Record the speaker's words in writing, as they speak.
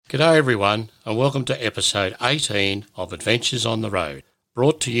G'day everyone, and welcome to episode 18 of Adventures on the Road,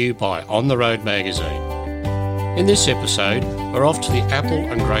 brought to you by On the Road magazine. In this episode, we're off to the Apple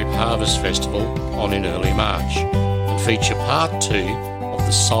and Grape Harvest Festival on in early March and feature part 2 of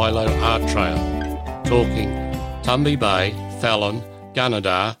the Silo Art Trail, talking Tumby Bay, Fallon,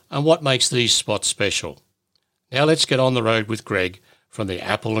 Gunnedah and what makes these spots special. Now let's get on the road with Greg from the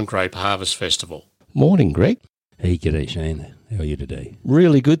Apple and Grape Harvest Festival. Morning, Greg. Hey, g'day Shane. How are you today?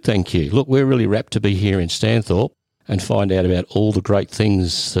 Really good, thank you. Look, we're really rapt to be here in Stanthorpe and find out about all the great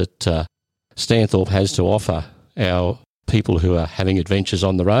things that Stanthorpe has to offer our people who are having adventures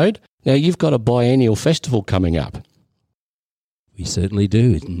on the road. Now, you've got a biennial festival coming up. We certainly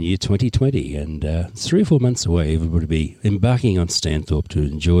do, in year 2020, and it's 3 or 4 months away. Everybody will be embarking on Stanthorpe to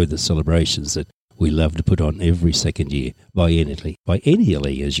enjoy the celebrations that we love to put on every second year,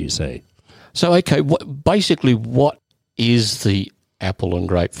 biennially, as you say. So, okay, what is the Apple and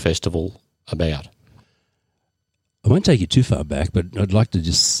Grape Festival about? I won't take you too far back, but I'd like to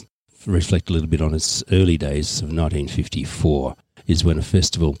just reflect a little bit on its early days of 1954, is when a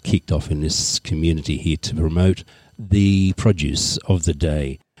festival kicked off in this community here to promote the produce of the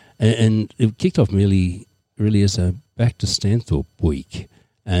day. And it kicked off really as a Back to Stanthorpe week,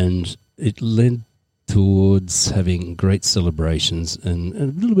 and it led towards having great celebrations and a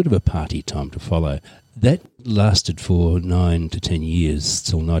little bit of a party time to follow. That lasted for 9 to 10 years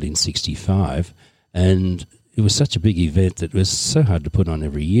till 1965, and it was such a big event that it was so hard to put on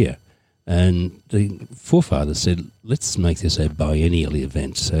every year. And the forefathers said, let's make this a biennial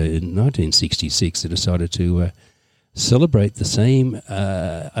event. So in 1966, they decided to celebrate the same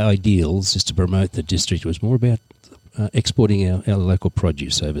ideals, just to promote the district. It was more about exporting our local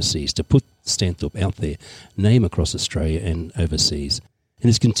produce overseas, to put Stanthorpe out there, name across Australia and overseas. And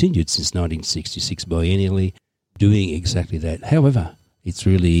it's continued since 1966 biennially, doing exactly that. However, it's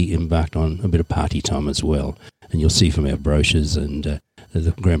really embarked on a bit of party time as well. And you'll see from our brochures and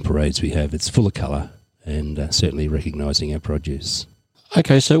the grand parades we have, it's full of colour and certainly recognising our produce.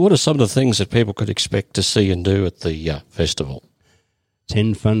 Okay, so what are some of the things that people could expect to see and do at the festival?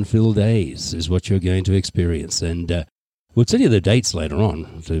 10 fun-filled days is what you're going to experience. And we'll tell you the dates later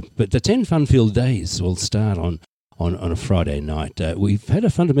on. But the 10 fun-filled days will start on a Friday night. We've had a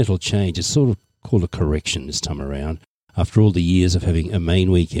fundamental change. It's sort of called a correction this time around. After all the years of having a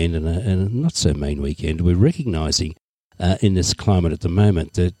main weekend and a not-so-main weekend, we're recognising in this climate at the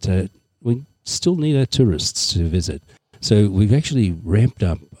moment that we still need our tourists to visit. So we've actually ramped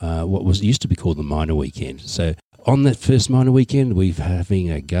up what used to be called the minor weekend. So on that first minor weekend, we're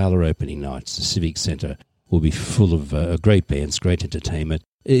having a gala opening night. The Civic Centre will be full of great bands, great entertainment.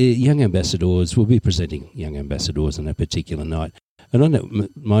 Young ambassadors, will be presenting young ambassadors on that particular night. And on that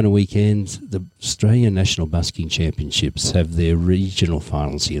minor weekend, the Australian National Busking Championships have their regional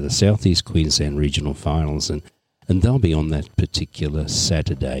finals here, the South East Queensland regional finals, and they'll be on that particular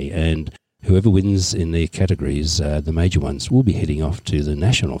Saturday. And whoever wins in their categories, the major ones, will be heading off to the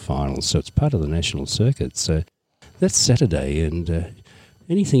national finals. So it's part of the national circuit. So that's Saturday. And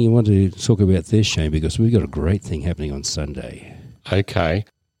anything you want to talk about there, Shane, because we've got a great thing happening on Sunday. Okay.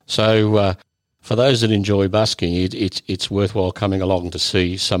 So for those that enjoy busking, it's worthwhile coming along to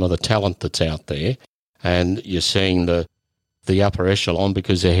see some of the talent that's out there. And you're seeing the upper echelon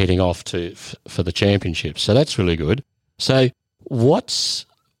because they're heading off for the championships. So that's really good. So what's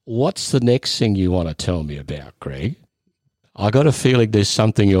the next thing you want to tell me about, Greg? I got a feeling there's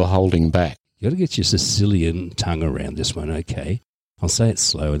something you're holding back. You got to get your Sicilian tongue around this one, okay? I'll say it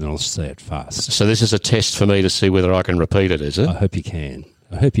slow and then I'll say it fast. So this is a test for me to see whether I can repeat it, is it? I hope you can.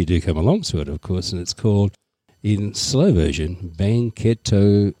 I hope you do come along to it, of course, and it's called, in slow version,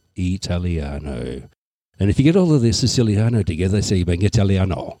 Banchetto Italiano. And if you get all of the Siciliano together, they say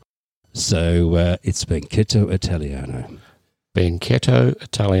Banchetto. So it's Banchetto Italiano. Banchetto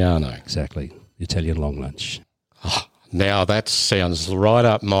Italiano. Exactly. Italian long lunch. Oh, now that sounds right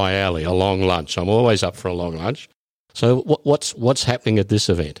up my alley, a long lunch. I'm always up for a long lunch. So what's happening at this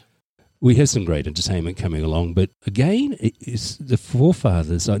event? We have some great entertainment coming along, but again, it's the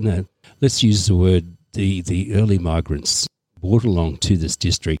forefathers, let's use the word, the early migrants brought along to this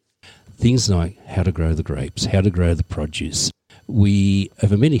district things like how to grow the grapes, how to grow the produce. We,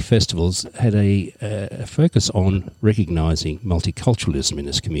 over many festivals, had a focus on recognising multiculturalism in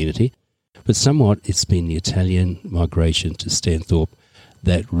this community, but somewhat it's been the Italian migration to Stanthorpe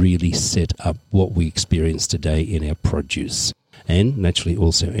that really set up what we experience today in our produce. And naturally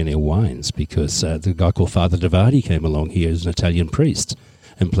also in our wines, because the guy called Father Davadi came along here as an Italian priest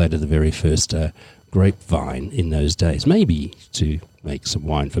and planted the very first grapevine in those days, maybe to make some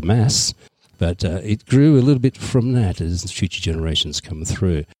wine for Mass, but it grew a little bit from that as future generations come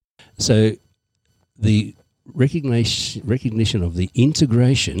through. So the recognition of the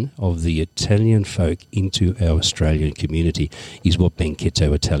integration of the Italian folk into our Australian community is what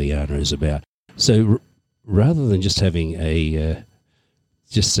Banchetto Italiano is about. So rather than just having a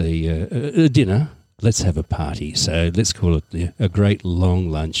dinner, let's have a party. So let's call it a great long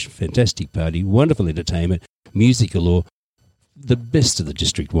lunch, fantastic party, wonderful entertainment, music galore, the best of the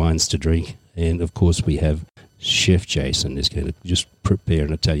district wines to drink. And, of course, we have Chef Jason is going to just prepare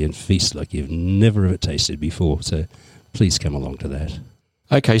an Italian feast like you've never ever tasted before. So please come along to that.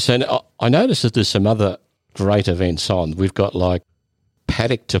 Okay, so I noticed that there's some other great events on. We've got like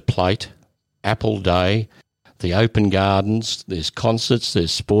Paddock to Plate, Apple Day, the Open Gardens, there's concerts,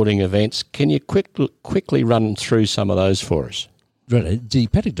 there's sporting events. Can you quickly run through some of those for us? Right, the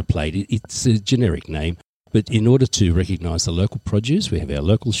Paddock to Plate, it's a generic name, but in order to recognise the local produce, we have our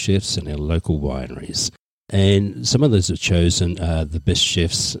local chefs and our local wineries. And some of those have chosen the best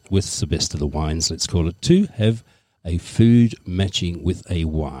chefs with the best of the wines, let's call it, to have a food matching with a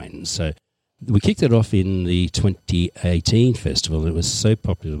wine. So we kicked it off in the 2018 festival, and it was so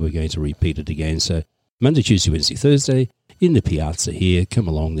popular we're going to repeat it again. So Monday, Tuesday, Wednesday, Thursday, in the piazza here, come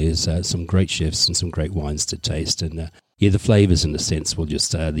along. There's some great chefs and some great wines to taste. And the flavours and the scents will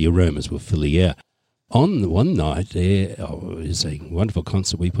just, the aromas will fill the air. On one night, there is a wonderful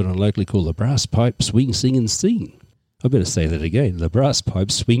concert we put on locally called the Brass Pipe Swing, Sing and Sing. I better say that again. The Brass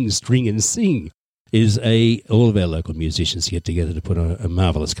Pipe Swing, String and Sing is all of our local musicians get together to put on a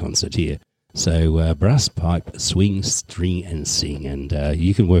marvellous concert here. So Brass Pipe Swing, String and Sing, and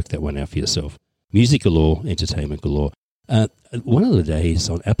you can work that one out for yourself. Music galore, entertainment galore. One of the days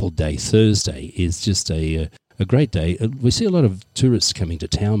on Apple Day, Thursday, is just a great day. We see a lot of tourists coming to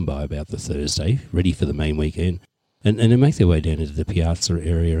town by about the Thursday, ready for the main weekend, and they make their way down into the piazza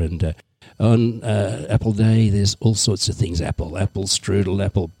area. And on Apple Day, there's all sorts of things: apple strudel,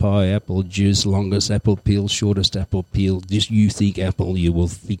 apple pie, apple juice, longest apple peel, shortest apple peel. Just you think apple, you will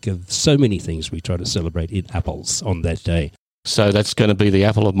think of so many things we try to celebrate in apples on that day. So that's going to be the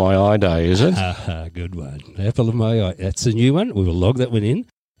apple of my eye day, is it? Good one. Apple of my eye. That's a new one. We will log that one in,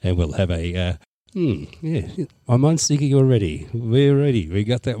 and we'll have a... my mind's thinking already. We're ready. We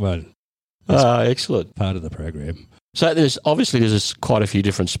got that one. Excellent. Part of the program. So there's quite a few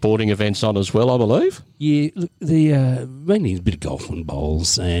different sporting events on as well, I believe. Yeah, mainly a bit of golf and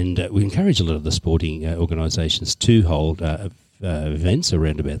bowls, and we encourage a lot of the sporting organisations to hold events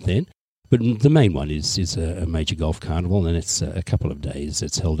around about then. But the main one is a major golf carnival, and it's a couple of days.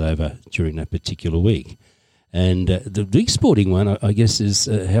 It's held over during that particular week. And the big sporting one, I guess, is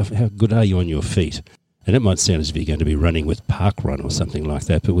how good are you on your feet? And it might sound as if you're going to be running with Park Run or something like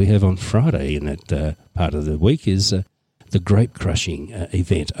that, but we have on Friday in that part of the week is the Grape crushing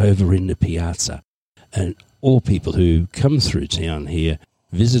event over in the piazza. And all people who come through town here,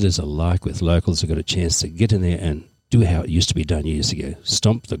 visitors alike with locals, have got a chance to get in there and do how it used to be done years ago.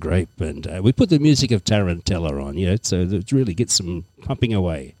 Stomp the grape, and we put the music of Tarantella on, so that really gets them pumping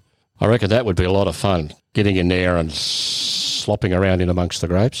away. I reckon that would be a lot of fun, getting in there and slopping around in amongst the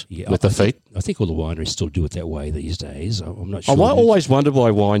grapes with the feet. I think all the wineries still do it that way these days. I'm not sure. I always wondered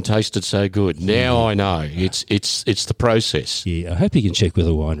why wine tasted so good. Now I know. It's the process. Yeah, I hope you can check with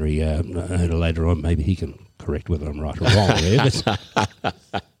a winery later on. Maybe he can correct whether I'm right or wrong there.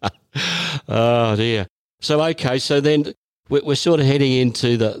 Oh, dear. So then we're sort of heading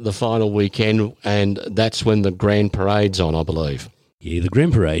into the final weekend, and that's when the Grand Parade's on, I believe. Yeah, the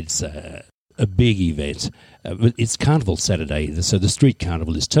Grand Parade's a big event. It's Carnival Saturday, so the street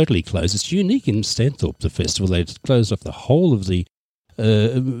carnival is totally closed. It's unique in Stanthorpe, the festival. They've closed off the whole of the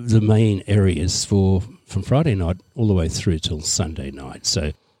main areas from Friday night all the way through till Sunday night.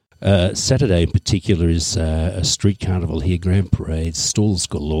 So Saturday in particular is a street carnival here, Grand Parade, stalls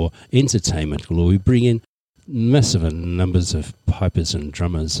galore, entertainment galore. We bring in massive numbers of pipers and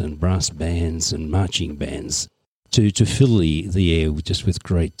drummers and brass bands and marching bands to fill the air just with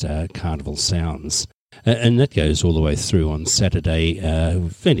great carnival sounds. And that goes all the way through on Saturday,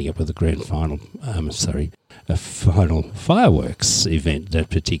 ending up with a grand final, a final fireworks event that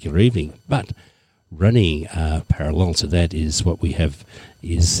particular evening. But running parallel to that is what we have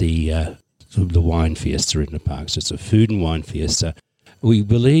is the wine fiesta in the parks. It's a food and wine fiesta. We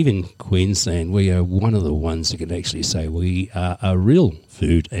believe in Queensland, we are one of the ones that can actually say we are a real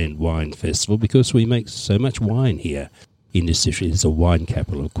food and wine festival because we make so much wine here in this district. It's a wine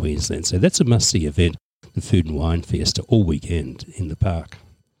capital of Queensland. So that's a must-see event, the Food and Wine Fiesta, all weekend in the park.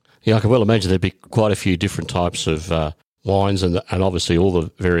 Yeah, I can well imagine there'd be quite a few different types of wines and obviously all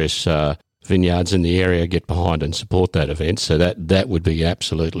the various vineyards in the area get behind and support that event. So that would be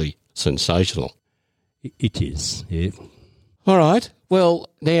absolutely sensational. It is, yeah. All right. Well,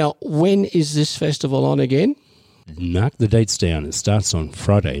 now, when is this festival on again? Mark the dates down. It starts on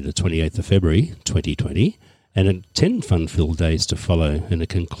Friday, the 28th of February, 2020, and 10 fun-filled days to follow, and it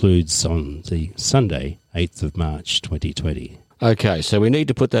concludes on the Sunday, 8th of March, 2020. Okay, so we need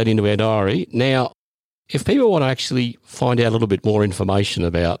to put that into our diary. Now, if people want to actually find out a little bit more information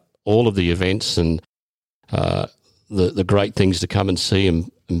about all of the events and the great things to come and see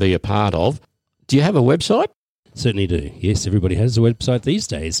and be a part of, do you have a website? Certainly do. Yes, everybody has a website these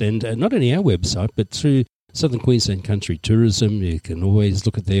days, and not only our website, but through Southern Queensland Country Tourism, you can always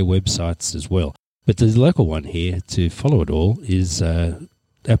look at their websites as well. But the local one here to follow it all is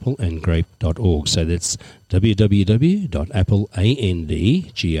appleandgrape.org. So that's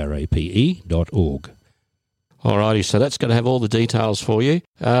www.appleandgrape.org. All righty, so that's going to have all the details for you.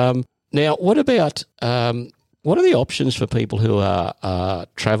 Now, what about what are the options for people who are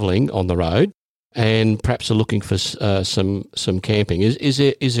travelling on the road and perhaps are looking for some camping?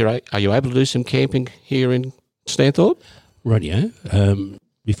 Are you able to do some camping here in Stanthorpe? Rightio.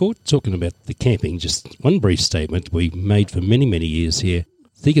 Before talking about the camping, just one brief statement we made for many, many years here.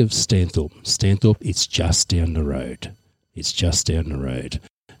 Think of Stanthorpe. Stanthorpe, it's just down the road. It's just down the road.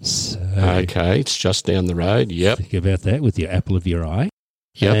 So, okay, it's just down the road, yep. Think about that with your apple of your eye.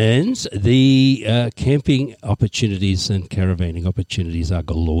 Yep. And the camping opportunities and caravanning opportunities are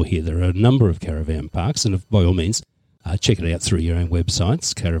galore here. There are a number of caravan parks, and by all means, check it out through your own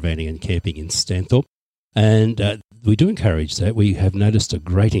websites, Caravanning and Camping in Stanthorpe. And we do encourage that. We have noticed a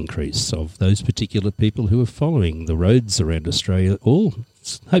great increase of those particular people who are following the roads around Australia, all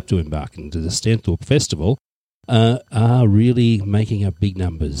hope to embark into the Stanthorpe Festival, are really making up big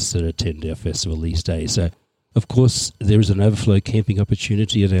numbers that attend our festival these days. So, of course, there is an overflow camping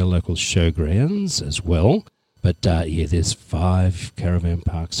opportunity at our local showgrounds as well. But, there's 5 caravan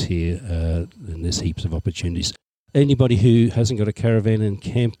parks here, and there's heaps of opportunities. Anybody who hasn't got a caravan and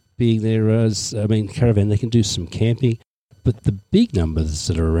camping, caravan, they can do some camping. But the big numbers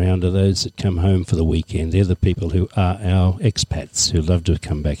that are around are those that come home for the weekend. They're the people who are our expats who love to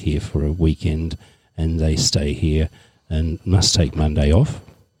come back here for a weekend, and they stay here and must take Monday off,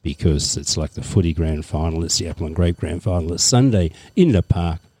 because it's like the footy grand final, it's the Apple and Grape grand final. It's Sunday in the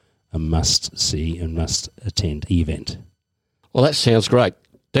park, a must-see and must-attend event. Well, that sounds great.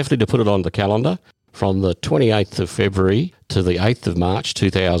 Definitely to put it on the calendar from the 28th of February to the 8th of March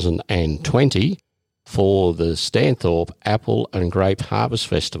 2020 for the Stanthorpe Apple and Grape Harvest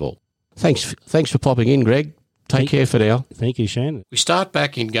Festival. Thanks for popping in, Greg. Take care for now. Thank you, Shane. We start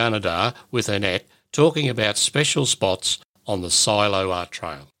back in Gunnedah with Annette talking about special spots on the Silo Art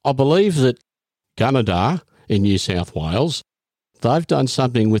Trail. I believe that Gunnedah in New South Wales, they've done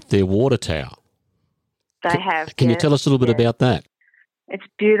something with their water tower. They have. Can you tell us a little bit about that? It's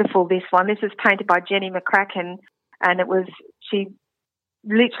beautiful, this one. This is painted by Jenny McCracken, and she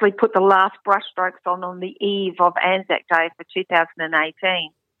literally put the last brushstrokes on the eve of Anzac Day for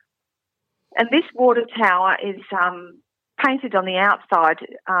 2018. And this water tower is painted on the outside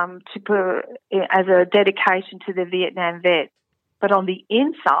as a dedication to the Vietnam vets. But on the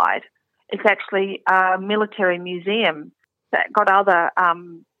inside, it's actually a military museum that got other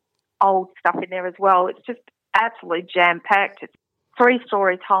old stuff in there as well. It's just absolutely jam-packed. It's 3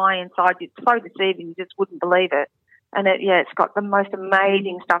 stories high inside. It's so deceiving, you just wouldn't believe it. And it's got the most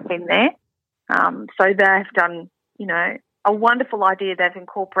amazing stuff in there. So they've done, a wonderful idea. They've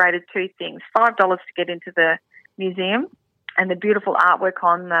incorporated 2 things: $5 to get into the museum, and the beautiful artwork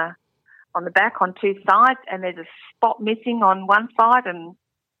on the back on 2 sides. And there's a spot missing on one side. And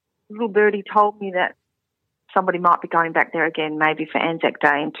little birdie told me that somebody might be going back there again, maybe for Anzac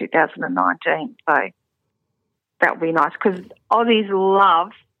Day in 2019. So that would be nice, because Aussies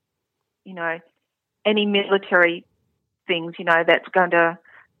love, any military things, that's going to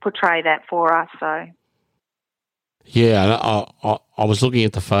portray that for us. So, yeah, I was looking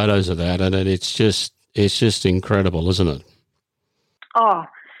at the photos of that, and it's just incredible, isn't it? Oh,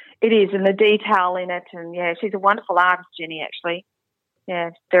 it is, and the detail in it, and she's a wonderful artist, Jenny. Actually,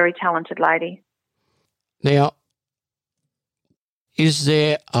 very talented lady. Now, is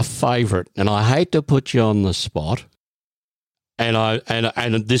there a favourite? And I hate to put you on the spot, and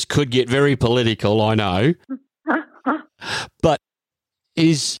this could get very political, I know. But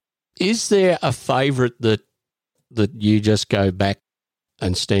is there a favourite that you just go back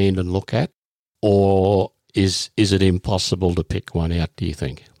and stand and look at, or is it impossible to pick one out, do you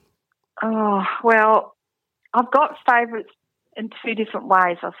think? Oh, well, I've got favourites in 2 different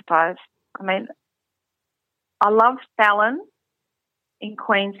ways, I suppose. I mean, I love Fallon in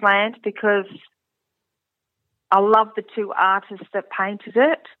Queensland because I love the 2 artists that painted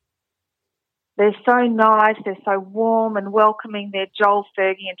it. They're so nice. They're so warm and welcoming. They're Joel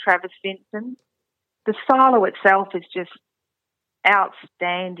Fergie and Travis Vincent. The silo itself is just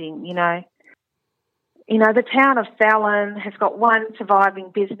outstanding, you know. You know, the town of Fallon has got one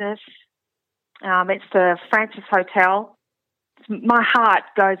surviving business. It's the Francis Hotel. My heart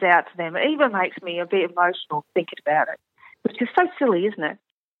goes out to them. It even makes me a bit emotional thinking about it, which is so silly, isn't it?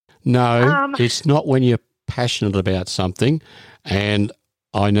 No, it's not when you're passionate about something, and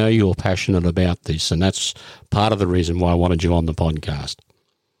I know you're passionate about this, and that's part of the reason why I wanted you on the podcast.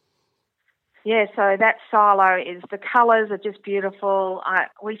 Yeah, so that silo is, the colours are just beautiful.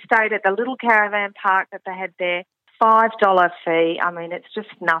 We stayed at the little caravan park that they had there, $5 fee. I mean, it's just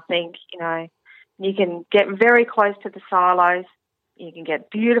nothing, you know. You can get very close to the silos. You can get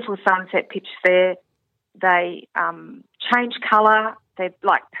beautiful sunset pictures there. They change colour. They're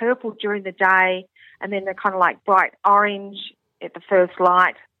like purple during the day, and then they're kind of like bright orange at the first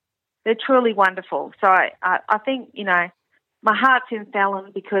light. They're truly wonderful. So I think, you know, my heart's in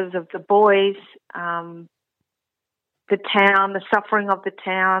Fallon because of the boys, the town, the suffering of the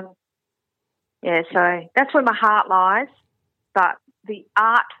town. Yeah, so that's where my heart lies. But the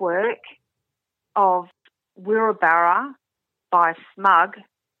artwork of Wirrabara by Smug,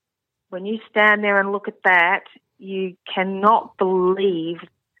 when you stand there and look at that, you cannot believe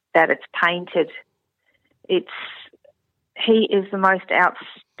that it's painted. He is the most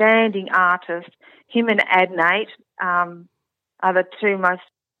outstanding artist. Him and Adnate are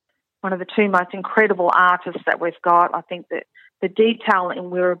one of the two most incredible artists that we've got. I think that the detail in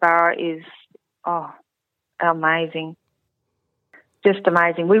Wirrabara is amazing. Just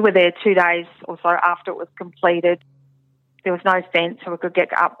amazing. We were there 2 days or so after it was completed. There was no fence, so we could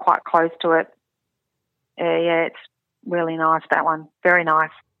get up quite close to it. Yeah, it's really nice, that one. Very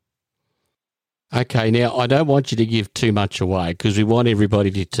nice. Okay, now I don't want you to give too much away because we want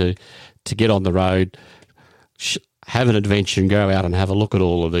everybody to get on the road, have an adventure and go out and have a look at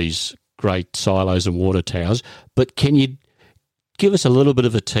all of these great silos and water towers. But can you give us a little bit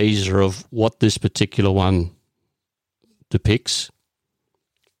of a teaser of what this particular one depicts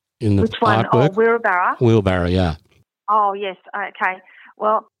in the Which one? artwork? Oh, Wirrabara? Wirrabara, yeah. Oh, yes. Okay.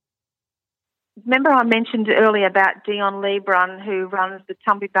 Well, remember I mentioned earlier about Dion Lebrun, who runs the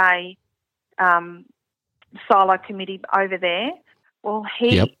Tumby Bay silo committee over there? Well,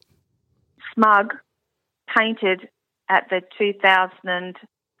 Smug, painted at the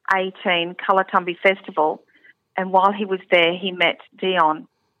 2018 Colour-Tumby Festival, and while he was there, he met Dion.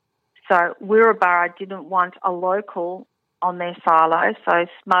 So Wirrabara didn't want a local on their silo, so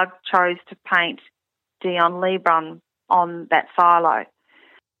Smug chose to paint Dion Lebrun on that silo.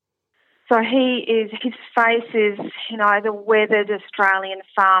 So his face is, you know, the weathered Australian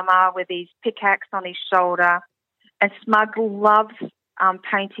farmer with his pickaxe on his shoulder. And Smug loves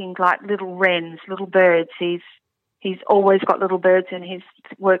painting like little wrens, little birds. He's always got little birds in his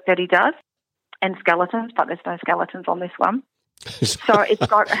work that he does, and skeletons, but there's no skeletons on this one. So it's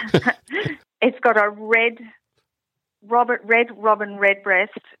got a red robin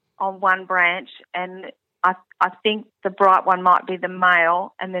redbreast on one branch, and I think the bright one might be the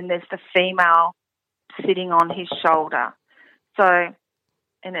male, and then there's the female sitting on his shoulder. So,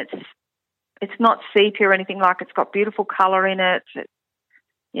 and it's not sepia or anything like. It's got beautiful colour in it.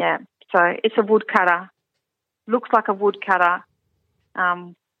 Yeah, so it's a woodcutter. Looks like a woodcutter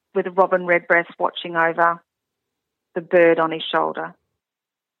with a robin redbreast watching over the bird on his shoulder.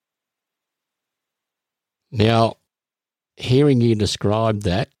 Now, hearing you describe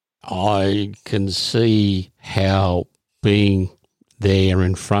that, I can see how being there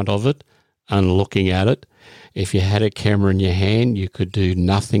in front of it and looking at it, if you had a camera in your hand, you could do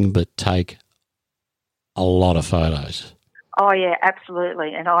nothing but take a lot of photos. Oh, yeah,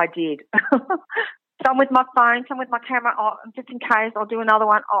 absolutely, and I did. Some with my phone, some with my camera, just in case. I'll do another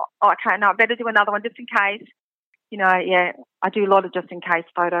one. Okay, no, I better do another one just in case. You know, yeah, I do a lot of just in case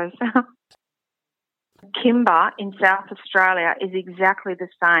photos. Kimber in South Australia is exactly the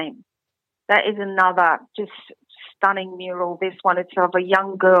same. That is another just stunning mural. This one, it's of a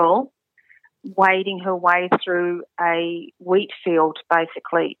young girl wading her way through a wheat field,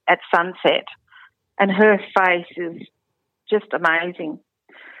 basically, at sunset. And her face is just amazing.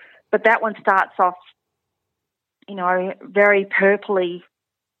 But that one starts off, you know, very purpley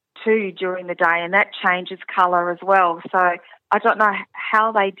too during the day, and that changes colour as well. So I don't know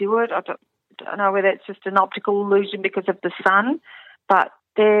how they do it. I don't know whether it's just an optical illusion because of the sun, but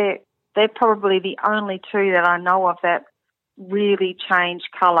they're probably the only two that I know of that really change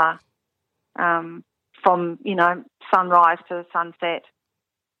colour from, you know, sunrise to sunset.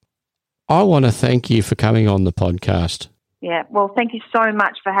 I want to thank you for coming on the podcast. Yeah, well, thank you so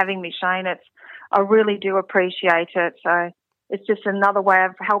much for having me, Shane. I really do appreciate it. So it's just another way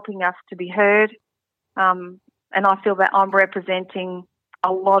of helping us to be heard. And I feel that I'm representing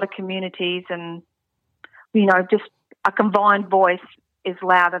a lot of communities, and, you know, just a combined voice is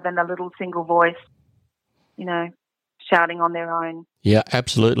louder than a little single voice, you know, shouting on their own. Yeah,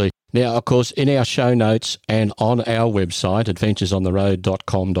 absolutely. Now, of course, in our show notes and on our website,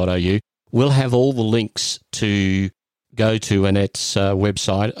 adventuresontheroad.com.au, we'll have all the links to go to Annette's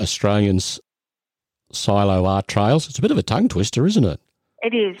website, Australians Silo Art Trails. It's a bit of a tongue twister, isn't it?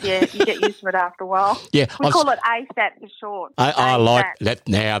 It is, yeah. You get used to it after a while. Yeah, we call it ASAT for short. I like that.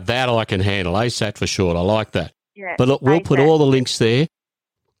 Now, that I can handle. ASAT for short. I like that. Yeah, but look, we'll put all the links there.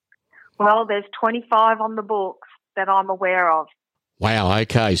 Well, there's 25 on the books that I'm aware of. Wow,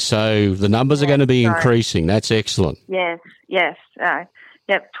 okay. So the numbers are going to be increasing. That's excellent. Yes.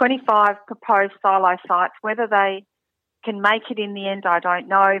 25 proposed silo sites. Whether they can make it in the end, I don't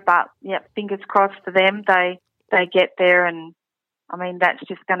know. But, fingers crossed for them. They get there, and, I mean, that's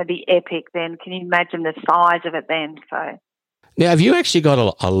just going to be epic then. Can you imagine the size of it then? So now, have you actually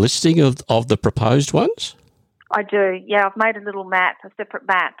got a listing of the proposed ones? I do. Yeah, I've made a little map, a separate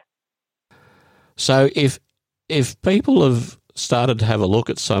map. So if people have started to have a look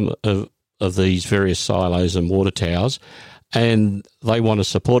at some of these various silos and water towers and they want to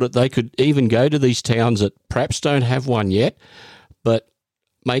support it, they could even go to these towns that perhaps don't have one yet, but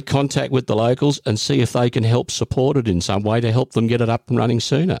make contact with the locals and see if they can help support it in some way to help them get it up and running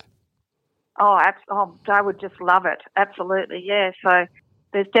sooner. Oh, I would just love it. Absolutely, yeah. So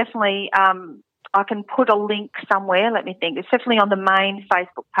there's definitely... I can put a link somewhere. Let me think. It's definitely on the main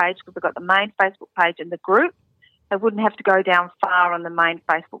Facebook page, because we've got the main Facebook page and the group. They wouldn't have to go down far on the main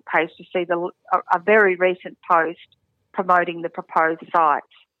Facebook page to see a very recent post promoting the proposed sites.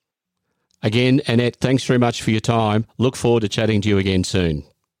 Again, Annette, thanks very much for your time. Look forward to chatting to you again soon.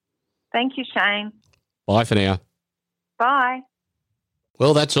 Thank you, Shane. Bye for now. Bye.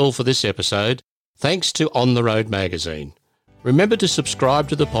 Well, that's all for this episode. Thanks to On the Road magazine. Remember to subscribe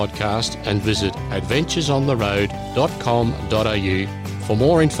to the podcast and visit adventuresontheroad.com.au for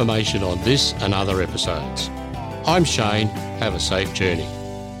more information on this and other episodes. I'm Shane. Have a safe journey.